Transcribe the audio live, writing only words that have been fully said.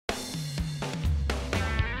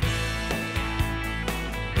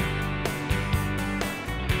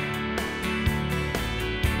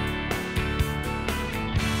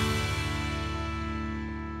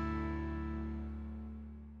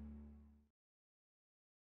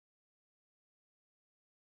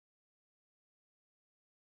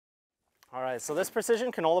All right, so this precision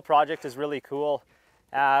canola project is really cool.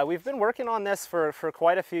 We've been working on this for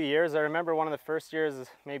quite a few years. I remember one of the first years,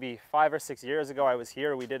 maybe 5 or 6 years ago, I was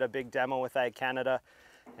here. We did a big demo with Ag Canada,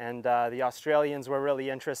 and the Australians were really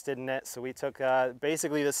interested in it. So we took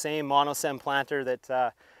basically the same monosem planter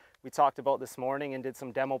that we talked about this morning and did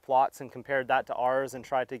some demo plots and compared that to ours and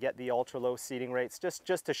tried to get the ultra low seeding rates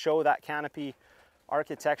just to show that canopy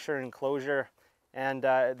architecture and closure. And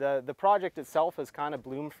the project itself has kind of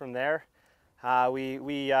bloomed from there. We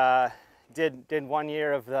did 1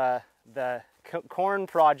 year of the corn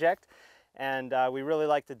project, and we really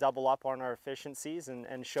like to double up on our efficiencies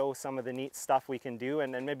and show some of the neat stuff we can do.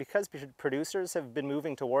 And because producers have been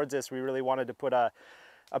moving towards this, we really wanted to put a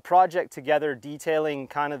project together detailing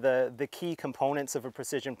kind of the key components of a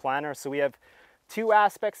precision planter. So we have 2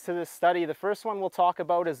 aspects to this study. The first one we'll talk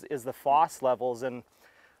about is the phos levels, and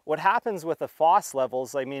what happens with the phos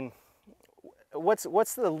levels. I mean,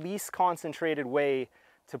 what's the least concentrated way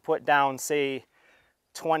to put down, say,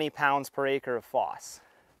 20 pounds per acre of phos?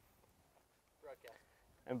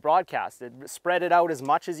 And broadcast it. Spread it out as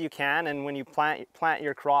much as you can, and when you plant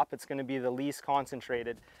your crop, it's going to be the least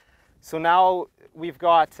concentrated. So now we've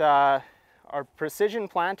got our precision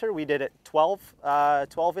planter. We did it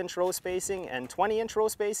 12-inch row spacing and 20-inch row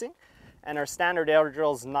spacing, and our standard air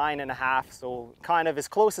drill's 9.5, so kind of as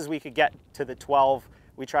close as we could get to the 12.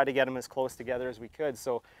 We tried to get them as close together as we could.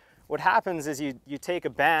 So what happens is you take a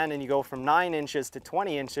band and you go from 9 inches to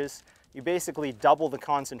 20 inches, you basically double the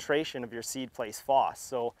concentration of your seed place phos.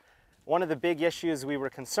 So one of the big issues we were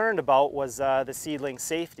concerned about was the seedling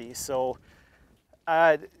safety. So,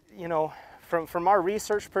 you know, from our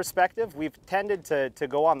research perspective, we've tended to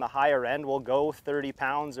go on the higher end. We'll go 30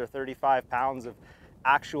 pounds or 35 pounds of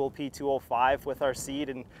actual P2O5 with our seed,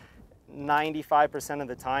 and 95% of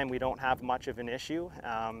the time we don't have much of an issue.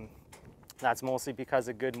 That's mostly because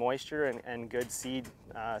of good moisture and good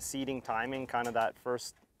seeding timing, kind of that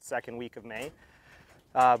second week of May.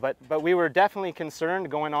 But we were definitely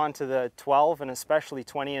concerned going on to the 12 and especially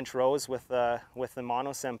 20-inch rows with the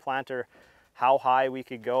monosem planter, how high we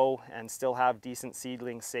could go and still have decent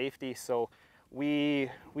seedling safety. So we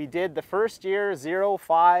did the first year 0,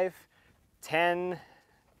 5, 10,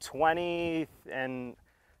 20, and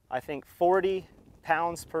I think 40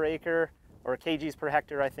 pounds per acre, or kgs per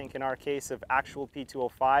hectare, I think in our case, of actual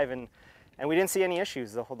P2O5, and we didn't see any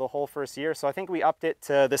issues the whole first year. So I think we upped it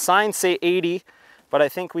to, the signs say 80, but I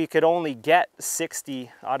think we could only get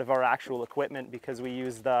 60 out of our actual equipment because we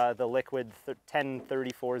used the liquid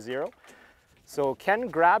 10-30-40. So Ken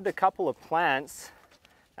grabbed a couple of plants,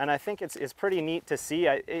 and I think it's pretty neat to see.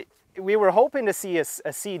 We were hoping to see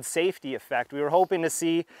a seed safety effect. We were hoping to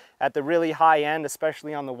see at the really high end,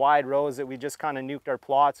 especially on the wide rows, that we just kind of nuked our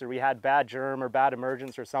plots or we had bad germ or bad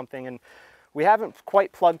emergence or something. And we haven't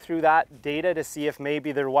quite plugged through that data to see if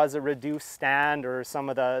maybe there was a reduced stand or some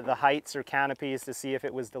of the heights or canopies to see if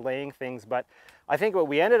it was delaying things. But I think what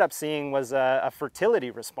we ended up seeing was a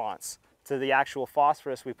fertility response to the actual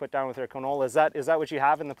phosphorus we put down with our canola. Is that what you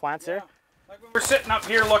have in the plants there? Like when we're sitting up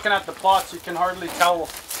here looking at the plots, you can hardly tell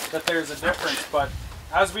that there's a difference, but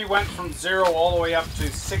as we went from 0 all the way up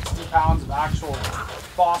to 60 pounds of actual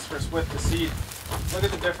phosphorus with the seed, look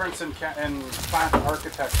at the difference in plant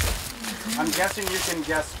architecture. I'm guessing you can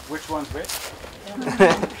guess which one's which.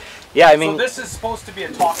 Yeah, I mean, so this is supposed to be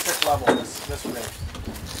a toxic level, this rate.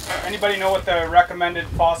 Anybody know what the recommended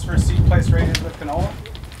phosphorus seed place rate is with canola?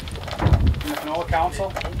 In the Canola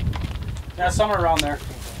Council? Yeah, somewhere around there.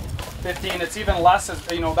 15. It's even less,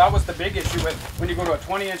 as you know, that was the big issue with when you go to a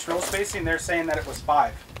 20-inch row spacing, they're saying that it was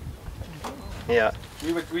 5. Yeah.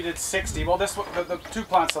 We did 60. Well, the 2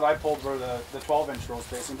 plants that I pulled were the 12-inch row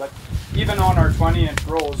spacing, but even on our 20-inch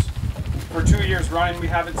rows, for 2 years running, we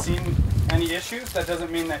haven't seen any issues. That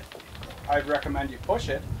doesn't mean that I'd recommend you push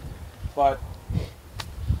it, but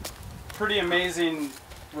pretty amazing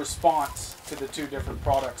response to the 2 different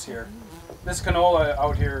products here. This canola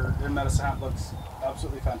out here in Medicine Hat looks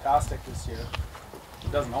absolutely fantastic this year.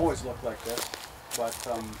 It doesn't always look like this, but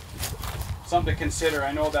something to consider.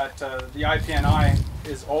 I know that the IPNI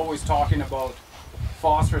is always talking about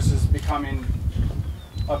phosphorus is becoming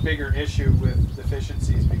a bigger issue with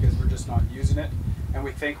deficiencies because we're just not using it, and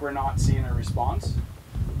we think we're not seeing a response.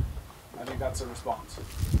 I think that's a response.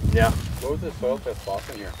 Yeah. What was the soil test phos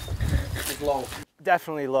in here? It's low.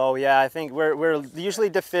 Definitely low, yeah. I think we're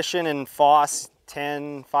usually deficient in phos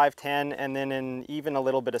 10, 510, and then in even a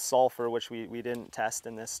little bit of sulfur, which we didn't test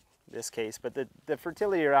in this case. But the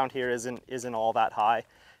fertility around here isn't all that high,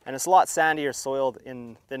 and it's a lot sandier soiled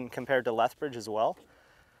than compared to Lethbridge as well.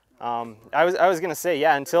 I was gonna say,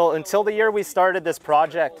 yeah, until the year we started this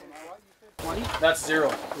project, 20? That's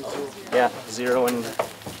 0. Yeah, 0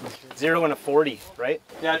 and a 40, right?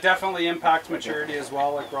 Yeah, it definitely impacts maturity as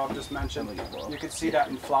well, like Rob just mentioned. You can see that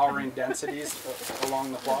in flowering densities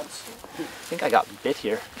along the plots. I think I got bit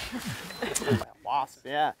here. Wasp,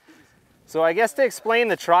 yeah. So I guess to explain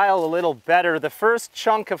the trial a little better, the first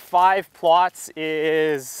chunk of 5 plots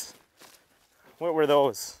is, what were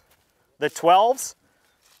those? The 12s?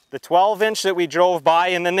 The 12-inch that we drove by,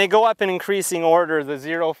 and then they go up in increasing order, the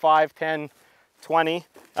 0, 5, 10, 20.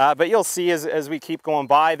 But you'll see as we keep going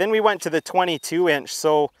by. Then we went to the 22-inch.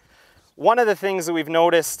 So one of the things that we've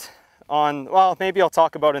noticed on, well, maybe I'll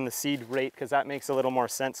talk about in the seed rate because that makes a little more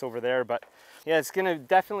sense over there. But yeah, it's going to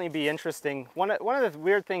definitely be interesting. One of the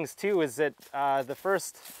weird things too is that the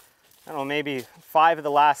first, I don't know, maybe 5 of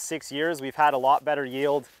the last 6 years, we've had a lot better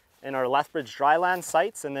yield in our Lethbridge dryland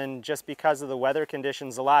sites, and then just because of the weather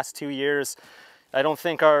conditions the last 2 years, I don't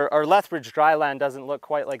think our Lethbridge dryland doesn't look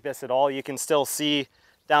quite like this at all. You can still see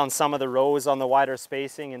down some of the rows on the wider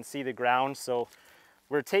spacing and see the ground. So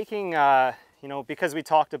we're taking, you know, because we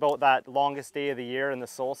talked about that longest day of the year and the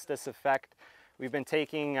solstice effect, we've been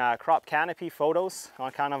taking crop canopy photos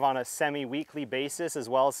on kind of on a semi-weekly basis, as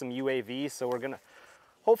well as some UAVs. So we're gonna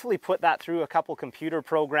hopefully put that through a couple computer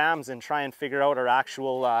programs and try and figure out our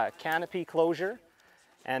actual canopy closure,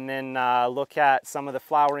 and then look at some of the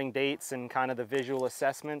flowering dates and kind of the visual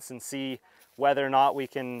assessments and see whether or not we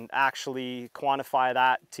can actually quantify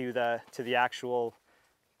that to the actual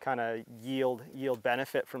kind of yield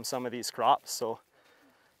benefit from some of these crops. So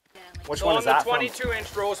which one is that from? On the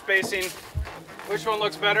 22-inch row spacing, which one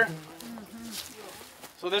looks better?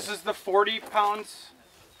 So this is the 40 pounds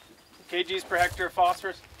kgs per hectare of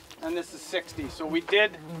phosphorus, and this is 60. So we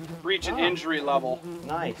did reach an injury level.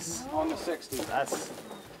 Nice. On the 60.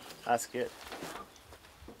 That's good.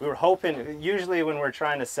 We were hoping, usually when we're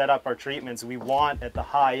trying to set up our treatments, we want at the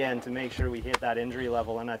high end to make sure we hit that injury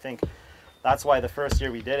level, and I think that's why the first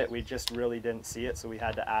year we did it, we just really didn't see it, so we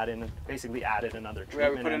had to add in, basically added another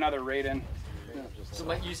treatment. Yeah, we put another rate in. Yeah. So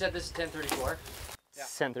like you said, this is 1034? Yeah.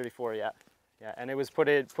 1034, yeah. Yeah, and it was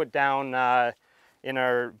put down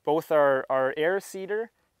in both our air seeder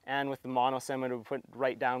and with the monosem, it would put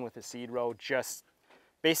right down with the seed row. Just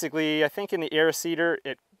basically, I think in the air seeder,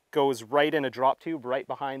 it goes right in a drop tube right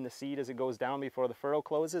behind the seed as it goes down before the furrow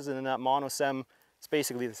closes, and then that monosem, it's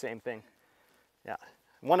basically the same thing. Yeah.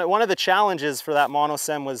 One of the challenges for that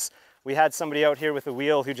monosem was we had somebody out here with a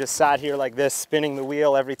wheel who just sat here like this, spinning the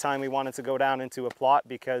wheel every time we wanted to go down into a plot,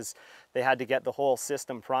 because they had to get the whole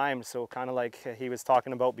system primed. So kind of like he was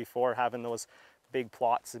talking about before, having those big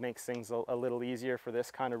plots, it makes things a little easier for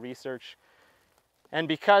this kind of research. And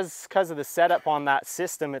because of the setup on that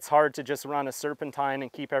system, it's hard to just run a serpentine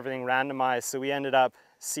and keep everything randomized. So we ended up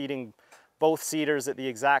seeding both seeders at the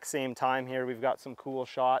exact same time here. We've got some cool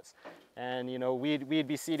shots. And you know, we'd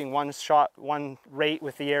be seeding one rate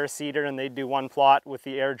with the air seeder, and they'd do one plot with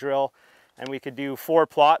the air drill. And we could do 4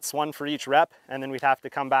 plots, 1 for each rep. And then we'd have to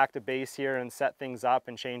come back to base here and set things up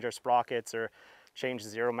and change our sprockets or change the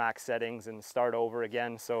zero max settings and start over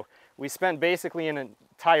again. So we spent basically an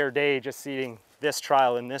entire day just seeding this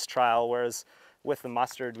trial and this trial, whereas with the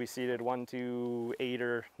mustard we seeded 1 to 8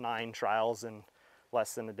 or 9 trials in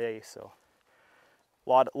less than a day. So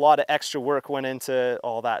a lot of extra work went into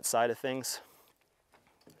all that side of things.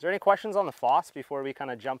 Is there any questions on the FOSS before we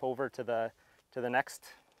kind of jump over to the next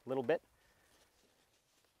little bit?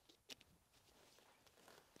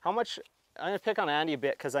 How much, I'm going to pick on Andy a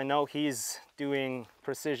bit because I know he's doing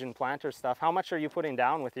precision planter stuff. How much are you putting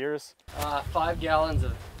down with yours? 5 gallons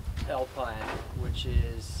of Alpine, which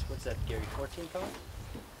is, what's that, Gary, 14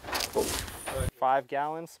 pounds? 5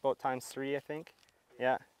 gallons, about times 3, I think.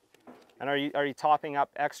 Yeah. And are you topping up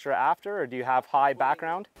extra after, or do you have high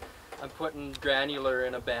background? I'm putting granular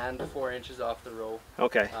in a band 4 inches off the row.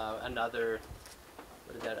 Okay. Another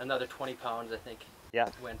 20 pounds, I think. Yeah.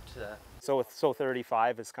 Went. So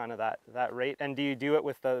 35 is kind of that rate. And do you do it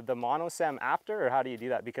with the monosem after, or how do you do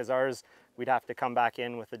that? Because ours, we'd have to come back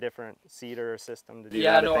in with a different seeder system to do that.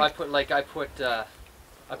 Yeah, no, I put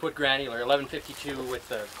granular 1152 with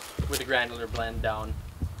the granular blend down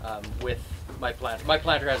with my planter. My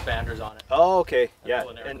planter has banders on it. Oh, okay. Yeah.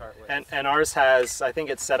 And ours has, I think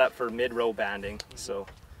it's set up for mid-row banding. So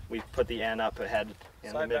we put the N up ahead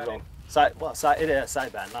in the mid-row. It is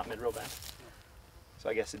side band, not mid-row band. So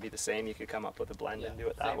I guess it'd be the same. You could come up with a blend and do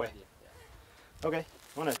it that way. Idea, yeah.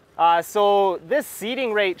 Okay. So this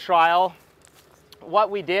seeding rate trial, what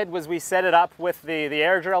we did was we set it up with the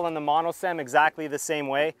air drill and the monosem exactly the same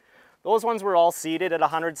way. Those ones were all seeded at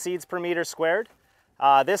 100 seeds per meter squared.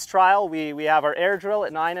 This trial, we have our air drill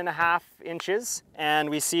at 9.5 inches, and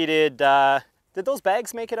we seeded Did those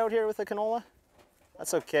bags make it out here with the canola?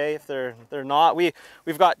 That's okay if they're not. We've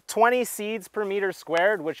got 20 seeds per meter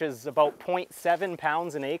squared, which is about 0.7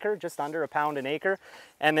 pounds an acre, just under a pound an acre.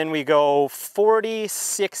 And then we go 40,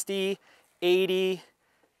 60, 80,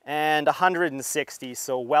 and 160,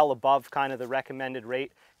 so well above kind of the recommended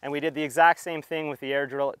rate. And we did the exact same thing with the air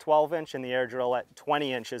drill at 12 inch and the air drill at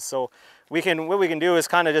 20 inches. So what we can do is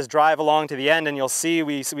kind of just drive along to the end, and you'll see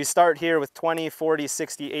we start here with 20, 40,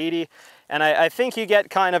 60, 80. And I think you get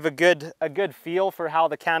kind of a good feel for how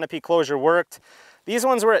the canopy closure worked. These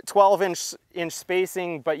ones were at 12 inch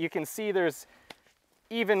spacing, but you can see there's,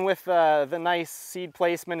 even with the nice seed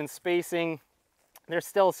placement and spacing, there's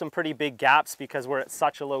still some pretty big gaps because we're at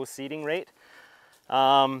such a low seeding rate.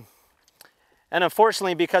 And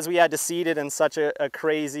unfortunately, because we had to seed it in such a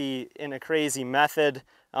crazy method,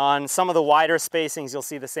 on some of the wider spacings, you'll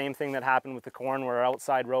see the same thing that happened with the corn, where our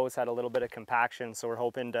outside rows had a little bit of compaction. So we're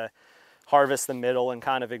hoping to harvest the middle and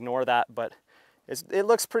kind of ignore that, but it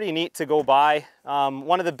looks pretty neat to go by.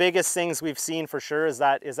 One of the biggest things we've seen for sure is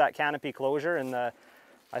that canopy closure, and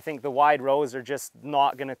I think the wide rows are just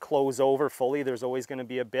not going to close over fully. There's always going to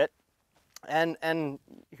be a bit, and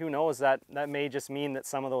who knows, that may just mean that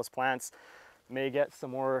some of those plants may get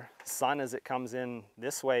some more sun as it comes in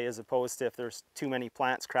this way, as opposed to if there's too many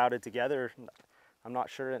plants crowded together. I'm not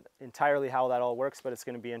sure entirely how that all works, but it's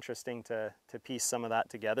going to be interesting to piece some of that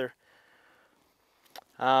together.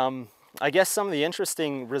 I guess some of the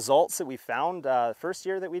interesting results that we found first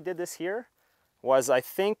year that we did this here was, I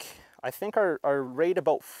think our rate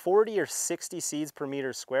about 40 or 60 seeds per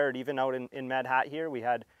meter squared. Even out in Mad Hat here, we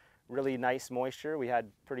had really nice moisture. We had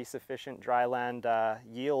pretty sufficient dry land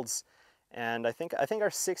yields. And I think our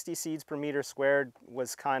 60 seeds per meter squared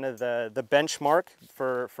was kind of the benchmark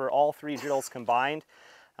for all three drills combined.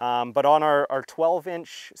 But on our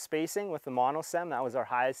 12-inch spacing with the monosem, that was our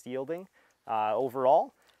highest yielding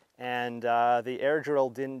overall. And the air drill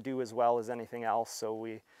didn't do as well as anything else, so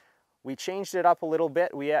we changed it up a little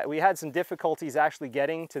bit. We had some difficulties actually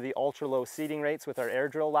getting to the ultra low seeding rates with our air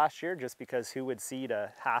drill last year, just because who would seed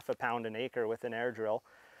a ½ pound an acre with an air drill?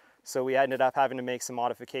 So we ended up having to make some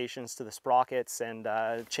modifications to the sprockets and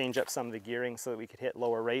change up some of the gearing so that we could hit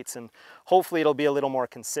lower rates. And hopefully it'll be a little more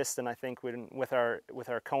consistent. I think with our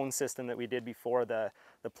cone system that we did before, the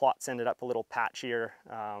plots ended up a little patchier.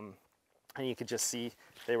 And you could just see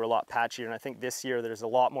they were a lot patchier. And I think this year there's a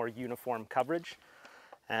lot more uniform coverage.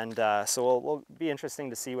 And so it'll be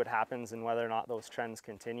interesting to see what happens and whether or not those trends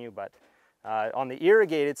continue. But on the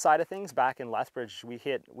irrigated side of things, back in Lethbridge, we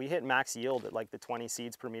hit max yield at like the 20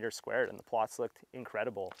 seeds per meter squared, and the plots looked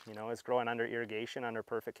incredible. You know, it's growing under irrigation, under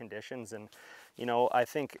perfect conditions. And you know, I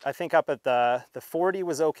think up at the 40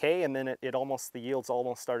 was okay, and then the yields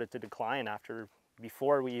almost started to decline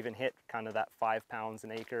before we even hit kind of that 5 pounds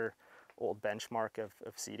an acre old benchmark of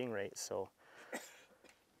seeding rate. So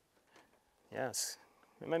yes,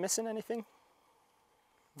 am I missing anything?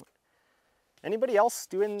 Anybody else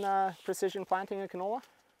doing precision planting in canola?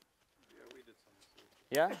 Yeah, we did some.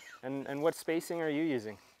 Yeah? And what spacing are you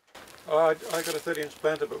using? I got a 30-inch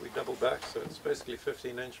planter, but we doubled back, so it's basically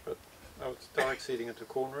 15-inch, but I was direct seeding into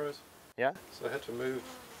corn rows. Yeah? So I had to move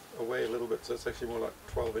away a little bit, so it's actually more like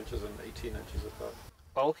 12 inches and 18 inches apart.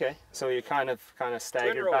 Oh, okay, so you kind of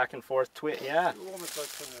staggered back and forth. Yeah. Almost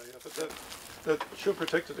like twin row, yeah. But that should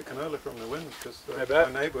protected the canola from the wind, because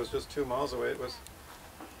my neighbour was just 2 miles away. It was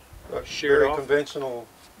very conventional,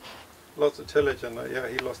 lots of tillage, and yeah,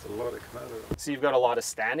 he lost a lot of canola. So you've got a lot of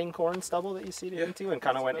standing corn stubble that you seeded into and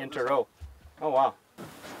kind of went inter-row. Oh wow.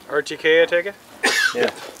 RTK, I take it? Yeah.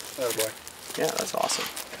 Oh boy. Yeah, that's awesome.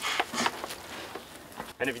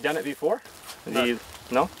 And have you done it before? No.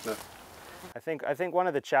 No? No. I think one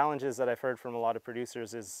of the challenges that I've heard from a lot of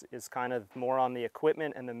producers is kind of more on the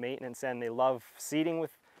equipment and the maintenance end. They love seeding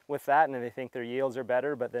with that, and they think their yields are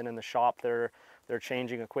better, but then in the shop they're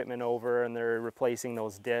changing equipment over and they're replacing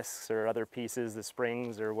those discs or other pieces, the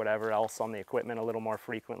springs or whatever else on the equipment a little more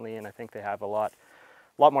frequently, and I think they have a lot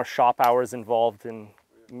more shop hours involved in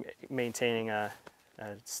maintaining a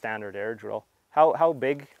standard air drill. How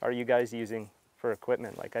big are you guys using for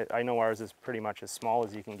equipment? Like I know ours is pretty much as small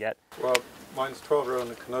as you can get. Well, mine's 12 row on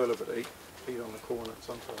the canola, but 8 feet on the corn at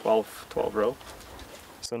some time. 12 row.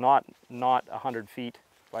 So not 100 feet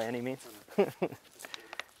by any means.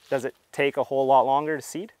 Does it take a whole lot longer to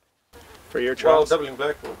seed for your trials? Well,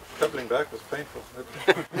 doubling back was painful.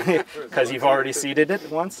 Because you've already seeded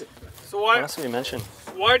it once? So what else did we mention?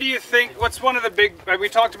 why do you think, what's one of the big, we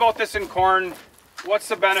talked about this in corn, what's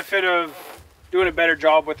the benefit of doing a better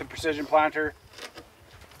job with the precision planter?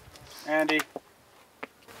 Andy?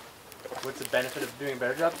 what's the benefit of doing a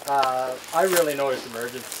better job? I really noticed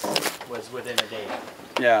emergence was within a day.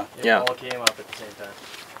 Yeah. It all came up at the same time.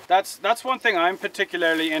 That's one thing I'm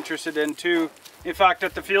particularly interested in too. In fact,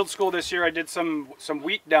 at the field school this year, I did some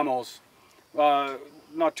wheat demos.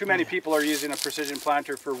 Not too many people are using a precision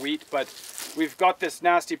planter for wheat, but we've got this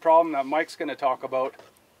nasty problem that Mike's going to talk about.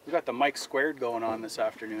 We've got the Mike squared going on this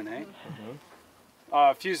afternoon, hey?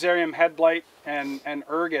 Fusarium head blight and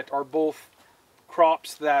ergot are both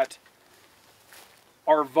crops that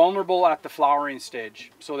are vulnerable at the flowering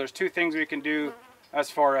stage. So there's two things we can do as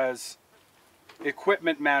far as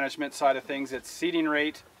equipment management side of things. It's seeding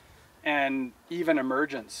rate and even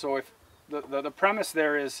emergence. So if the premise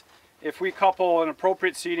there is, if we couple an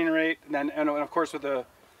appropriate seeding rate and of course with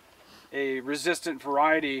a resistant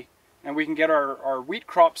variety, and we can get our wheat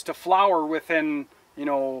crops to flower within, you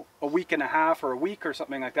know, a week and a half or a week or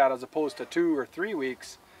something like that, as opposed to 2 or 3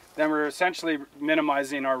 weeks, then we're essentially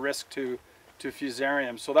minimizing our risk to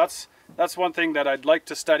fusarium. So that's one thing that I'd like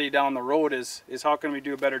to study down the road is how can we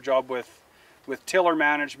do a better job with tiller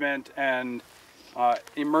management and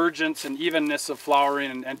emergence and evenness of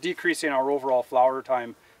flowering and decreasing our overall flower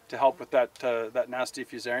time to help with that nasty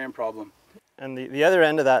fusarium problem. And the other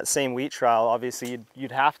end of that same wheat trial, obviously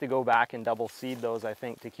you'd have to go back and double seed those, I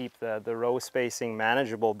think, to keep the row spacing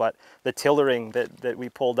manageable. But the tillering that we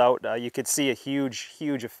pulled out, you could see a huge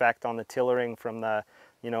effect on the tillering from the,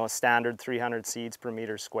 you know, a standard 300 seeds per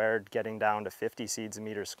meter squared getting down to 50 seeds a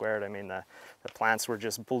meter squared. I mean, the plants were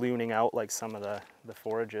just ballooning out like some of the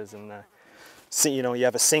forages, and you know, you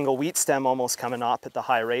have a single wheat stem almost coming up at the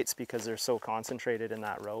high rates because they're so concentrated in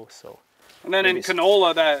that row. So. And then in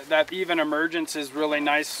canola, that even emergence is really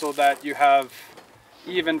nice so that you have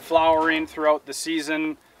even flowering throughout the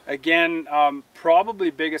season. Again, probably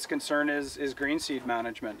biggest concern is green seed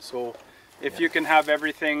management. So if you can have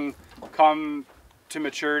everything come to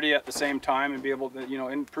maturity at the same time and be able to, you know,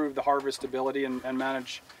 improve the harvestability and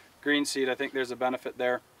manage green seed, I think there's a benefit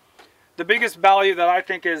there. The biggest value that I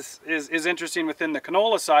think is interesting within the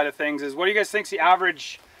canola side of things is, what do you guys think is the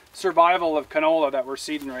average survival of canola that we're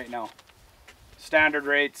seeding right now? Standard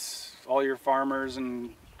rates, all your farmers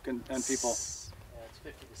and people. Yeah, it's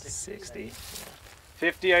 50 to 60.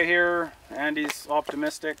 50, I hear. Andy's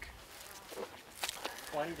optimistic.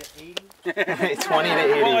 20 to 80. 20 to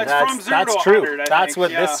 80. Well, it's from 0 that's to true. 100, That's think. what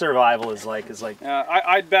this survival is like.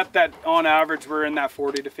 I'd bet that on average we're in that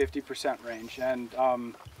 40 to 50% range, and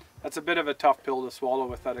that's a bit of a tough pill to swallow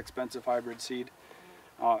with that expensive hybrid seed.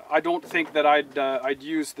 I don't think that I'd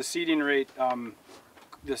use the seeding rate,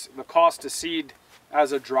 the cost to seed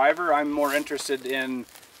as a driver. I'm more interested in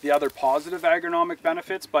the other positive agronomic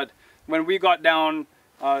benefits. But when we got down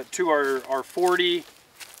to our 40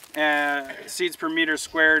 seeds per meter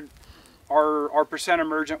squared, our percent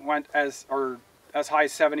emergent went as high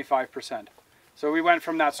as 75%. So we went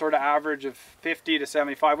from that sort of average of 50 to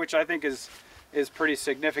 75, which I think is pretty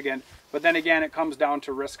significant. But then again, it comes down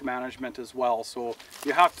to risk management as well. So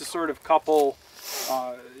you have to sort of couple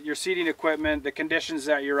your seeding equipment, the conditions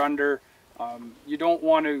that you're under. You don't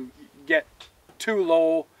want to get too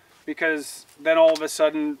low, because then all of a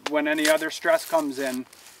sudden when any other stress comes in,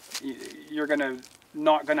 you're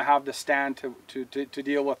not gonna have the stand to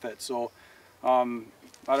deal with it. So I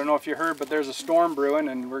don't know if you heard, but there's a storm brewing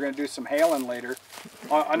and we're gonna do some hailing later.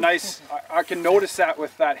 I can notice that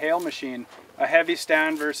with that hail machine, a heavy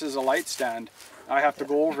stand versus a light stand. I have to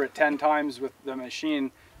go over it 10 times with the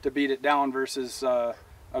machine to beat it down versus a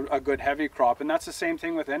good heavy crop. And that's the same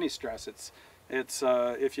thing with any stress. It's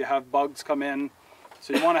if you have bugs come in,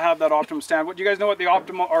 so you want to have that optimum stand. What do you guys know what the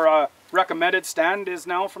optimal or recommended stand is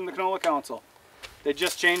now from the Canola Council? They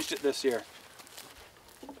just changed it this year.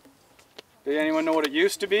 Did anyone know what it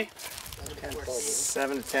used to be?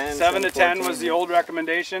 7 to 10. 7 to 10 was the old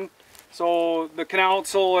recommendation. So the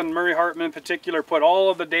Council and Murray Hartman in particular put all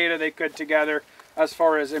of the data they could together as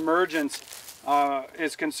far as emergence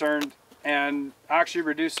is concerned, and actually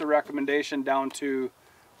reduced the recommendation down to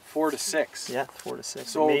 4 to 6. Yeah, 4 to 6.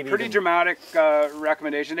 So pretty dramatic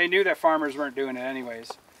recommendation. They knew that farmers weren't doing it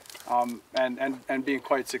anyways, and being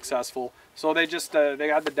quite successful. So they just they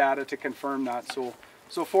had the data to confirm that.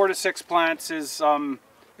 So 4 to 6 plants is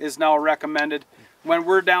now recommended. When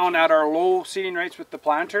we're down at our low seeding rates with the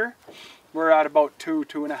planter, we're at about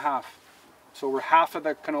 2.5. So we're half of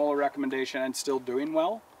the canola recommendation and still doing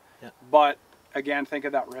well. Yeah. But again, think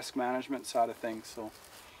of that risk management side of things. So.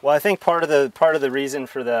 Well, I think part of the reason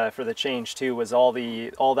for the change too was all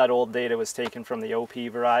that old data was taken from the OP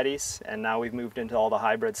varieties, and now we've moved into all the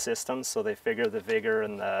hybrid systems. So they figure the vigor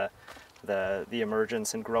and the the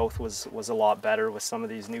emergence and growth was a lot better with some of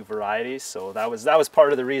these new varieties. So that was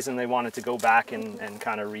part of the reason they wanted to go back and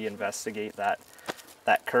kind of reinvestigate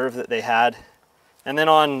that curve that they had. And then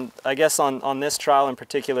I guess on this trial in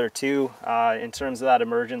particular too, in terms of that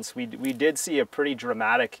emergence, we did see a pretty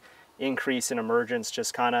dramatic increase in emergence,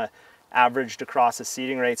 just kind of averaged across the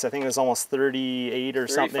seeding rates. I think it was almost 38 or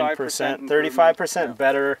something percent, 35%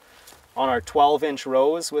 better on our 12-inch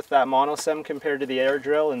rows with that monosem compared to the air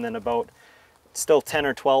drill, and then about still 10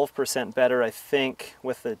 or 12% better, I think,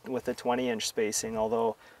 with the 20-inch spacing,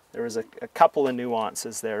 although there was a couple of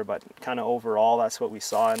nuances there, but kind of overall that's what we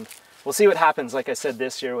saw. And we'll see what happens, like I said,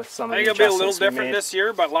 this year with some of the adjustments we made. I think it'll be a little different this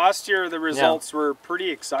year, but last year the results were pretty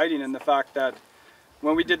exciting in the fact that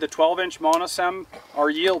when we did the 12-inch monosem, our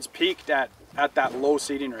yields peaked at that low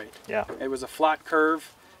seeding rate. Yeah. It was a flat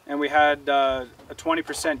curve, and we had a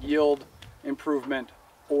 20% yield improvement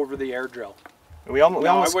over the air drill. I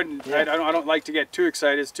don't like to get too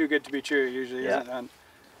excited. It's too good to be true. It usually isn't.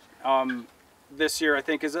 And this year I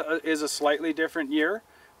think is a slightly different year,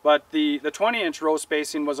 but the 20-inch row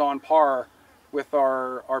spacing was on par with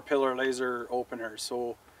our pillar laser openers.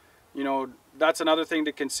 So, you know, that's another thing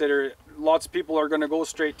to consider. Lots of people are going to go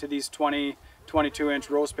straight to these 22-inch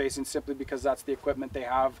row spacing simply because that's the equipment they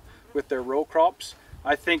have with their row crops.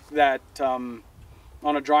 I think that on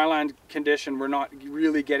a dryland condition, we're not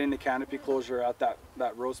really getting the canopy closure at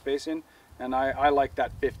that row spacing, and I like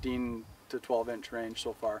that 15 to 12-inch range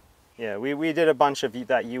so far. Yeah, we did a bunch of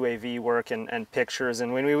that UAV work and pictures,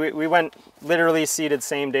 and when we went literally seeded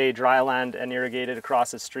same day dryland and irrigated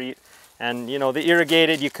across the street, and you know, the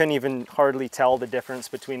irrigated, you couldn't even hardly tell the difference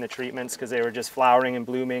between the treatments because they were just flowering and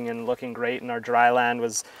blooming and looking great, and our dryland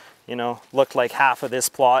was, you know, looked like half of this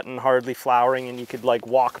plot and hardly flowering, and you could like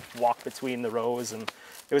walk between the rows, and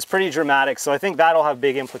it was pretty dramatic. So I think that'll have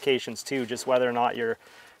big implications too, just whether or not you're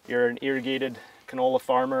an irrigated canola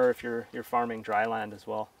farmer or if you're farming dryland as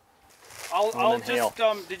well. I'll just,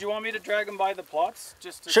 did you want me to drag them by the plots?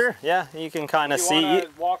 Sure, yeah, you can kind of see. You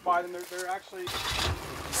walk by them, they're actually...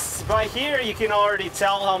 By here you can already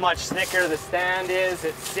tell how much thicker the stand is.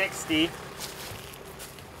 It's 60.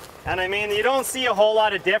 And I mean, you don't see a whole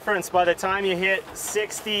lot of difference by the time you hit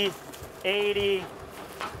 60, 80,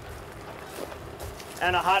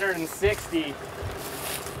 and 160.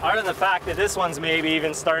 Other than the fact that this one's maybe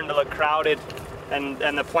even starting to look crowded, and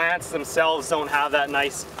the plants themselves don't have that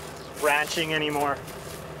nice branching anymore.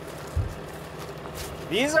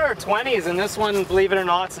 These are 20s, and this one, believe it or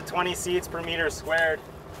not, is 20 seeds per meter squared.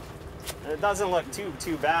 And it doesn't look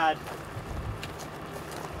too bad.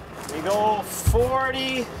 We go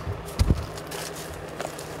 40,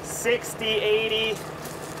 60, 80,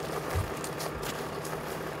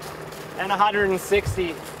 and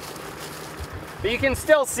 160. But you can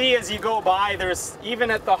still see as you go by, there's,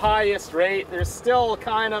 even at the highest rate, there's still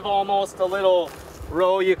kind of almost a little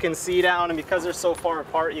row you can see down, and because they're so far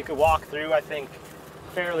apart, you could walk through, I think,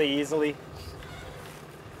 fairly easily.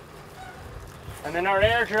 And then our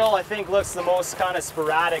air drill, I think, looks the most kind of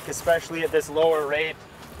sporadic, especially at this lower rate.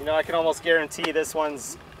 You know, I can almost guarantee this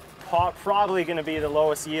one's probably going to be the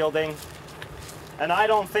lowest yielding. And I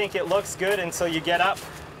don't think it looks good until you get up,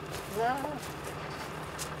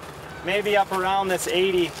 maybe up around this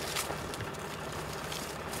 80,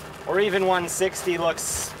 or even 160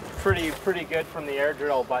 looks pretty good from the air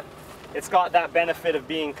drill, but it's got that benefit of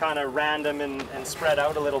being kind of random and spread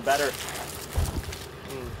out a little better.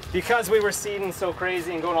 Because we were seeding so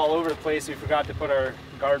crazy and going all over the place, we forgot to put our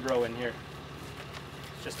guard row in here.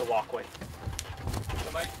 It's just a walkway.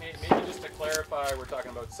 So Mike, maybe just to clarify, we're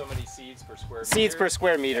talking about so many seeds per square meter. Seeds per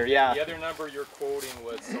square meter, yeah. The other number you're quoting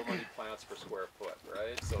was so many plants per square foot,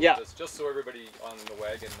 right? So yeah. Just so everybody on the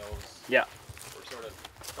wagon knows. Yeah. We're sort of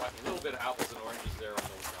talking a little bit of apples and oranges there on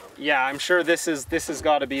those numbers. Yeah, I'm sure this has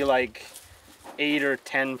got to be like 8 or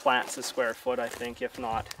 10 plants a square foot, I think, if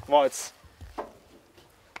not. Well, it's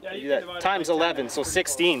times 11, so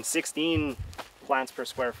 16 plants per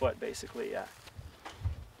square foot, basically, yeah.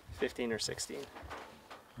 15 or 16.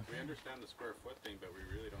 We understand the square foot thing, but we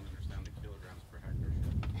really don't understand the kilograms per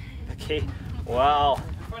hectare. Okay, wow.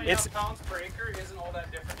 It's pounds per acre isn't all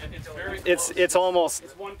that different. It's very it's almost.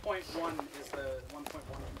 It's 1.1 is the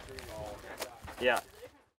 1.123. Yeah.